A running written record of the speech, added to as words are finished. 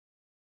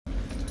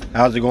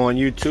How's it going,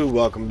 YouTube?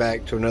 Welcome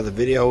back to another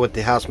video with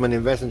the House Money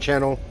Investing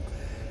channel.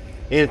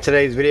 In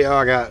today's video,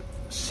 I got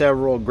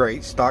several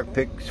great stock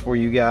picks for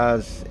you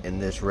guys in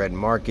this red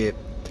market,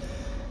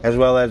 as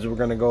well as we're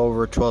going to go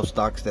over 12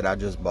 stocks that I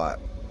just bought.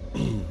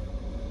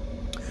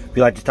 If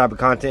you like this type of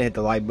content, hit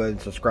the like button,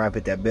 subscribe,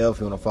 hit that bell if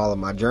you want to follow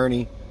my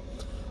journey.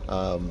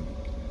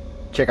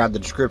 Check out the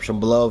description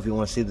below if you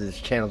want to see what this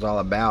channel's all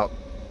about,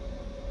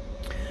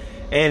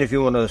 and if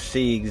you want to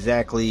see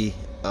exactly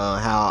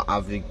how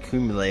I've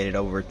accumulated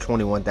over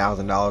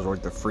 $21,000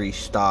 worth of free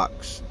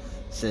stocks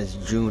since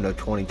June of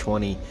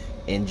 2020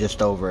 in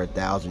just over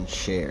 1,000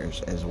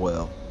 shares as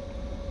well.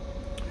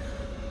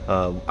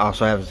 I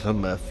also have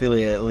some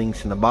affiliate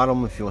links in the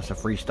bottom if you want some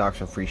free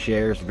stocks and free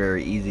shares.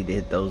 Very easy to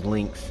hit those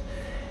links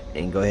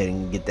and go ahead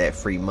and get that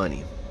free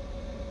money.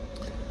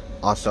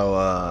 Also,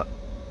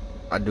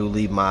 I do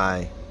leave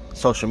my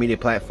social media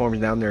platforms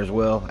down there as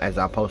well, as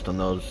I post on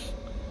those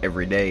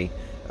every day,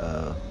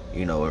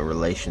 you know, in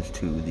relations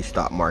to the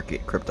stock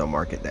market, crypto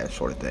market, that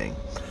sort of thing.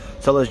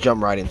 So let's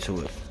jump right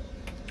into it.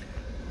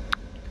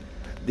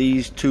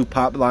 These two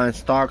pop line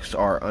stocks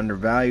are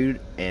undervalued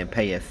and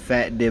pay a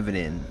fat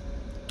dividend.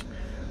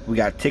 We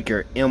got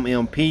ticker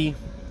MMP,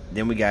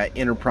 then we got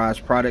Enterprise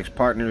Products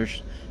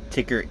Partners,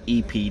 ticker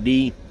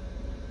EPD.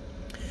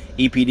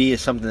 EPD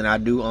is something that I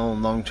do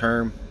own long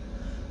term,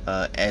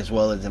 as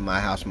well as in my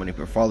house money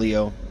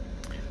portfolio.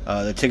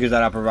 The tickers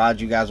that I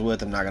provide you guys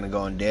with, I'm not going to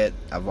go in debt.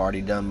 I've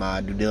already done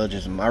my due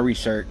diligence and my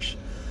research.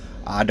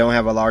 I don't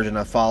have a large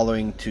enough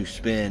following to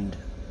spend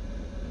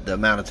the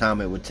amount of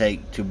time it would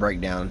take to break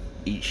down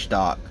each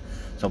stock.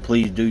 So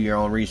please do your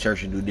own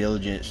research and due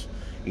diligence.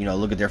 You know,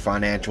 look at their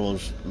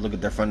financials, look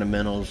at their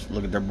fundamentals,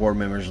 look at their board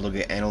members, look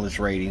at analyst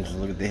ratings,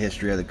 look at the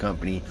history of the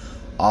company,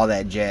 all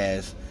that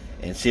jazz,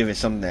 and see if it's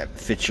something that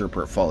fits your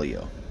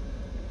portfolio.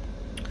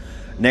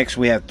 Next,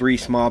 we have three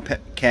small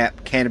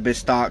cap cannabis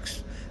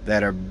stocks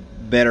that are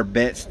better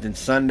bets than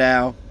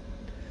Sundial.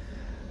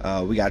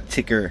 We got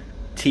ticker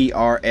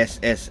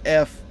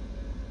TRSSF.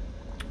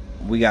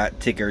 We got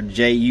ticker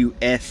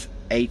JUSHF.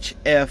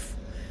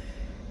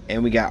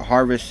 And we got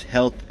Harvest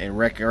Health and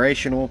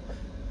Recreational,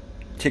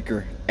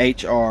 ticker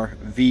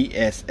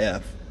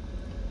HRVSF.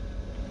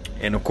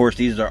 And of course,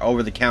 these are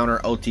over-the-counter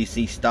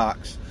OTC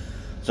stocks,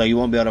 so you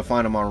won't be able to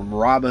find them on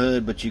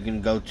Robinhood, but you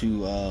can go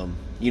to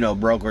you know,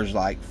 brokers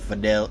like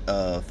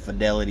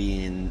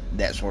Fidelity and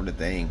that sort of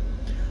thing,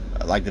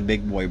 like the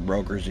big boy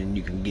brokers, and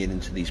you can get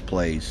into these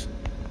plays.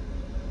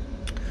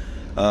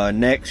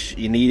 Next,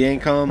 you need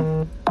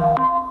income.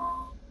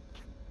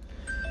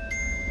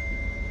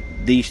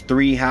 These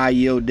three high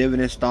yield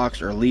dividend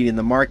stocks are leading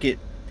the market.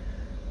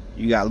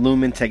 You got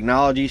Lumen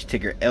Technologies,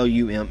 ticker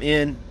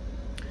LUMN.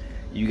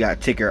 You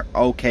got ticker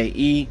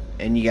OKE,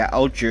 and you got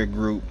Ultra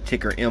Group,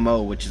 ticker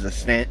MO, which is a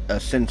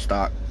Sin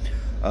stock.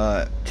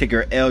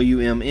 Ticker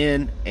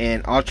LUMN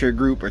and Ultra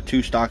Group are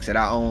two stocks that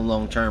I own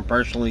long term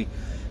personally,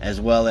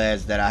 as well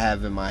as that I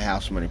have in my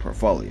house money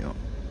portfolio.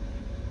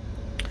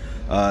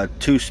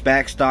 Two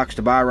SPAC stocks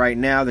to buy right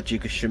now that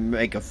you should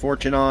make a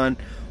fortune on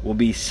will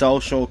be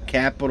Social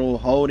Capital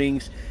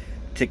Holdings,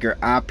 ticker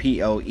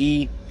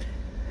IPOE,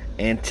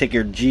 and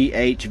ticker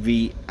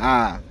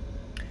GHVI.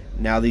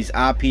 Now these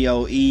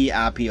IPOE,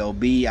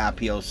 IPOB,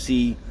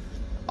 IPOC,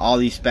 all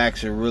these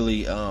SPACs are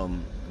really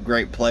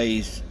great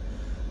plays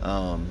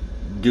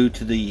due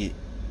to the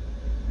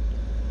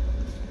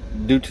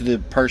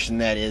person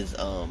that is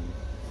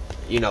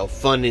you know,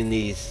 funding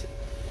these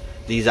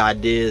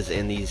ideas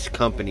and these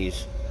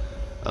companies.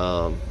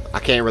 I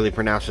can't really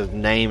pronounce his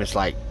name. It's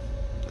like,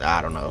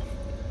 I don't know.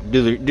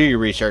 Do your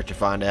research to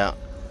find out.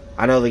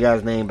 I know the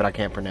guy's name, but I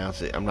can't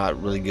pronounce it. I'm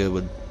not really good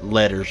with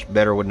letters,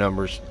 better with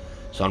numbers,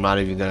 so I'm not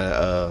even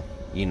gonna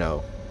you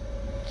know,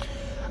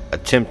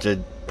 attempt to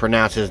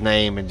pronounce his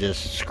name and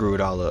just screw it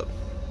all up.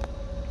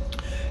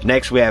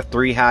 Next, we have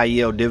three high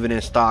yield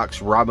dividend stocks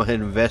Robinhood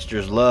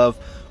investors love.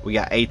 We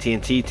got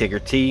AT&T, ticker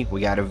T.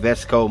 We got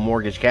Invesco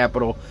Mortgage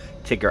Capital,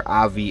 ticker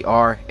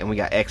IVR, and we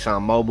got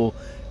ExxonMobil,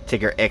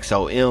 ticker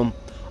XOM.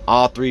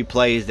 All three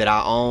plays that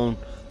I own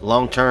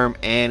long term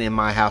and in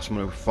my house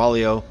money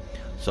portfolio,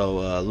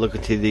 so look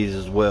into these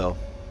as well.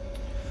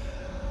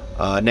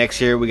 Next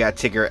here we got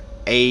ticker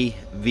AVLR.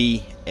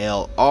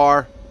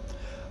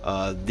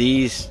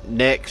 These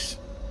next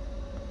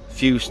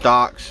few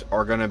stocks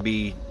are going to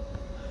be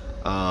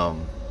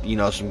you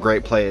know, some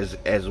great plays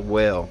as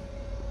well.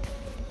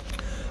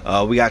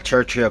 We got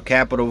Churchill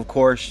Capital, of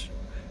course,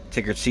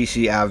 ticker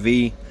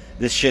CCIV.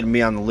 This shouldn't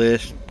be on the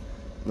list.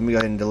 Let me go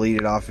ahead and delete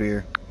it off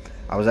here.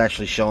 I was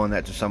actually showing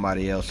that to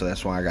somebody else, so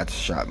that's why I got the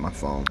shot in my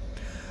phone.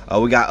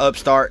 We got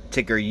Upstart,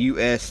 ticker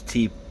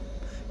UPST.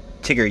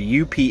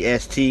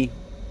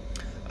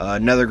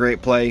 Another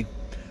great play.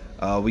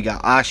 We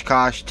got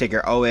Oshkosh,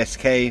 ticker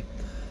OSK.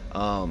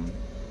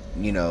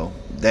 You know,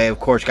 they of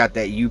course got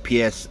that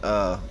USPS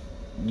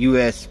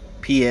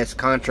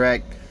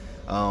contract.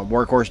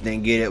 Workhorse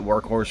didn't get it.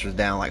 Workhorse was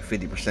down like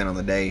 50% on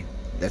the day.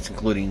 That's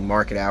including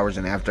market hours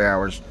and after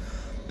hours.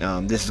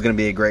 This is going to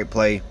be a great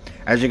play.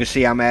 As you can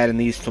see, I'm adding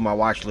these to my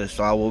watch list,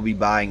 so I will be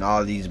buying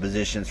all of these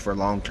positions for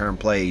long-term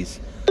plays,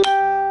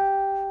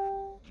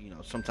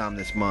 sometime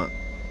this month.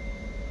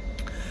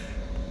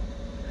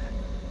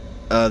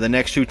 The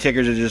next two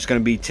tickers are just going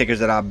to be tickers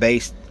that I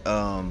based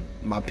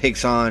my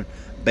picks on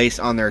based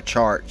on their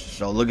charts.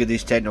 So look at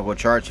these technical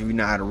charts if you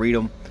know how to read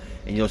them,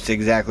 and you'll see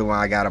exactly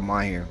why I got them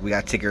on here. We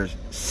got tickers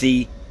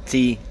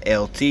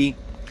CTLT,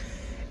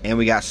 and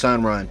we got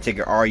Sunrun,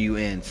 ticker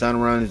RUN.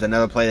 Sunrun is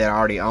another play that I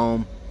already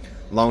own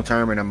long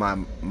term in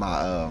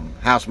my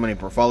house money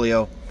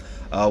portfolio.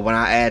 When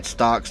I add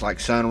stocks like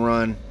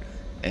Sunrun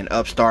and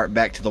Upstart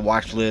back to the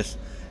watch list,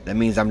 that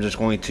means I'm just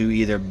going to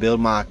either build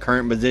my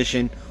current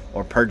position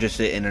or purchase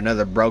it in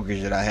another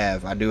brokerage that I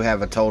have. I do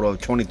have a total of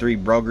 23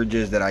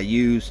 brokerages that I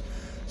use,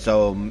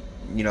 so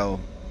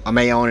I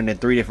may own it in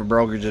 3 different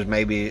brokerages.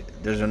 Maybe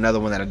there's another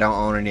one that I don't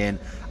own it in.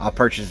 I'll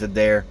purchase it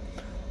there,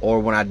 or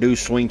when I do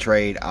swing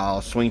trade,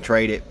 I'll swing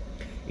trade it,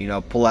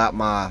 pull out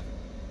my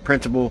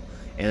principal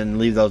and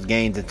leave those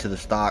gains into the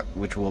stock,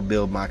 which will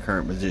build my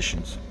current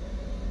positions.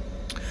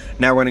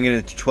 Now we're going to get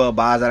into 12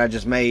 buys that I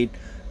just made.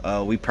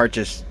 We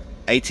purchased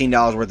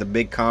 $18 worth of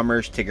Big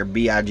Commerce, ticker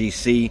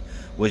BIGC,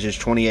 which is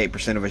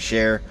 28% of a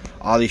share.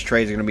 All these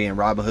trades are going to be in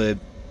Robinhood,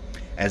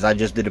 as I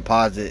just did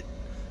deposit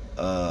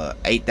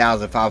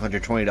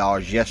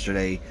 $8,520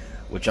 yesterday,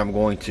 which I'm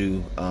going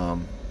to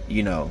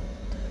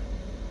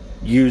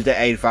use the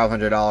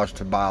 $8,500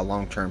 to buy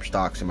long-term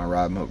stocks in my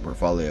Robinhood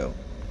portfolio.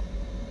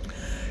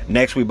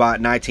 Next, we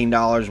bought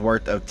 $19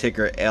 worth of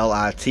ticker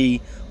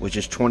LIT, which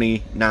is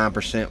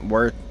 29%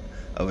 worth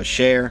of a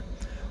share.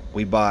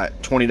 We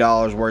bought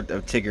 $20 worth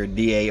of ticker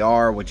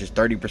DAR, which is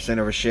 30%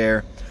 of a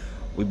share.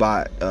 We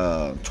bought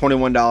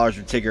 $21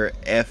 of ticker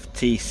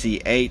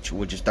FTCH,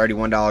 which is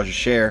 $31 a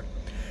share.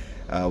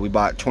 We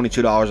bought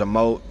 $22 of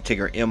MOAT,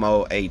 ticker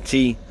MOAT,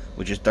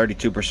 which is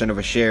 32% of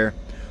a share.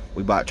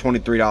 We bought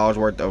 $23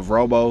 worth of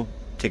Robo,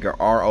 ticker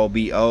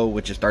ROBO,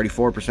 which is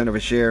 34% of a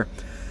share.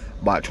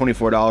 Bought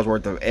 $24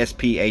 worth of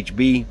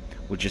SPHB,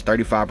 which is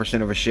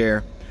 35% of a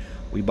share.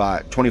 We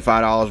bought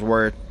 $25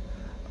 worth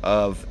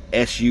of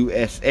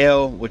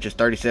SUSL, which is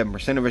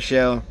 37% of a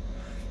share.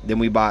 Then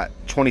we bought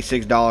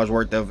 $26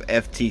 worth of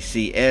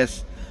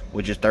FTCS,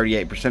 which is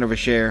 38% of a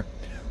share.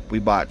 We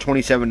bought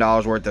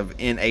 $27 worth of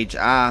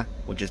NHI,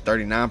 which is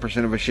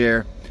 39% of a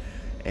share.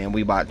 And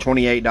we bought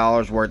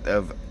 $28 worth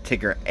of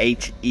ticker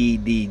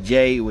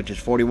HEDJ, which is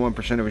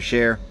 41% of a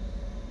share.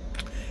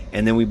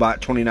 And then we bought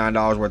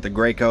 $29 worth of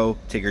Graco,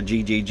 ticker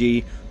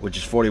GGG, which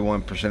is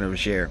 41% of a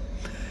share.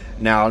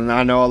 Now,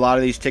 I know a lot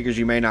of these tickers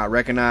you may not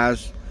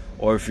recognize,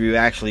 or if you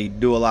actually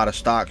do a lot of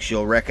stocks,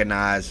 you'll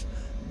recognize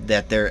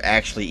that they're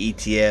actually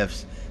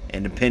ETFs,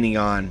 and depending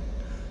on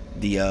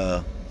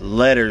the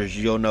letters,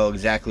 you'll know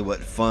exactly what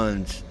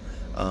funds,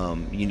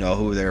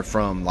 who they're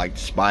from, like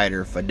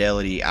Spider,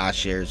 Fidelity,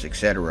 iShares,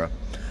 etc.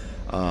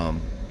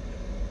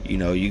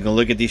 You can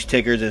look at these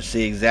tickers and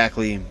see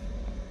exactly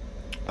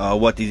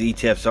what these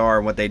ETFs are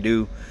and what they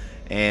do.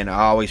 And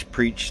I always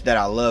preach that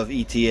I love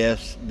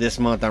ETFs. This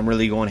month I'm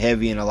really going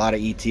heavy in a lot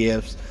of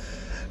ETFs,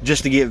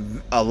 just to get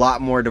a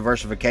lot more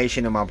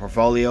diversification in my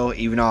portfolio,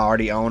 even though I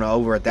already own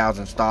over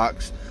 1,000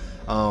 stocks.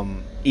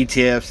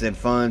 ETFs and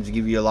funds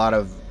give you a lot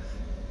of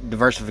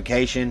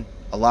diversification,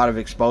 a lot of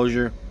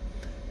exposure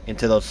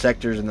into those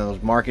sectors and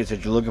those markets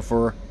that you're looking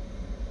for.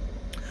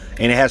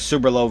 And it has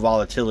super low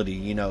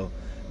volatility,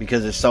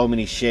 because there's so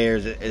many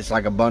shares. It's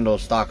like a bundle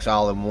of stocks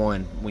all in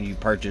one when you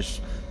purchase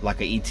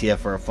like an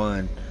ETF or a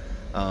fund.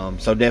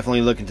 So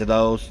definitely look into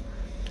those.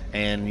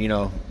 And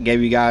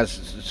gave you guys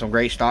some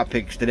great stock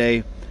picks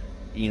today,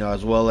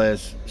 as well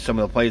as some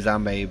of the plays I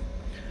made.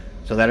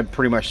 So that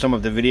pretty much sum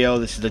up the video.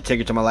 This is the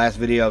ticker to my last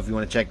video if you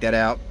want to check that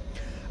out.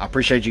 I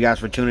appreciate you guys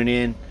for tuning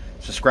in.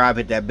 Subscribe,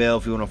 hit that bell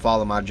if you want to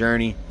follow my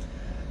journey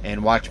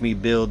and watch me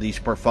build these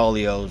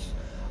portfolios.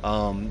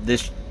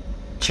 This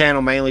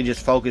channel mainly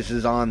just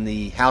focuses on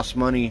the house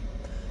money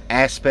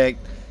aspect,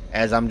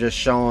 as I'm just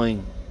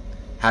showing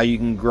how you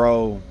can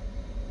grow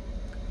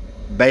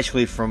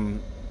basically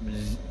from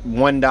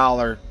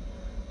 $1.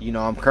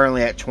 I'm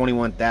currently at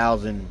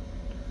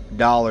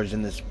 $21,000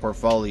 in this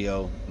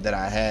portfolio that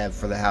I have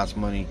for the house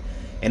money,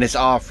 and it's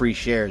all free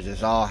shares.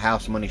 It's all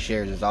house money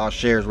shares. It's all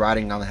shares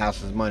riding on the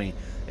house's money.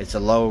 It's a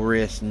low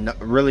risk,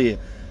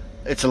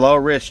 it's a low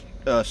risk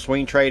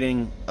swing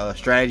trading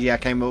strategy I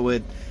came up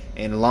with.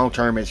 And long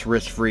term, it's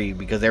risk free,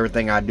 because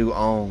everything I do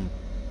own,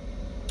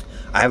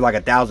 I have like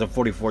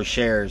 1,044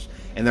 shares,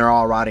 and they're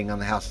all riding on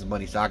the house's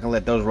money, so I can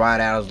let those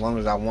ride out as long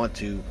as I want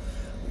to,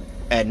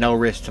 at no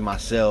risk to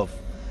myself,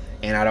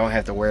 and I don't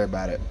have to worry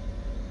about it.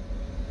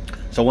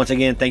 So once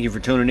again, thank you for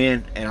tuning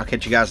in, and I'll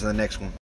catch you guys in the next one.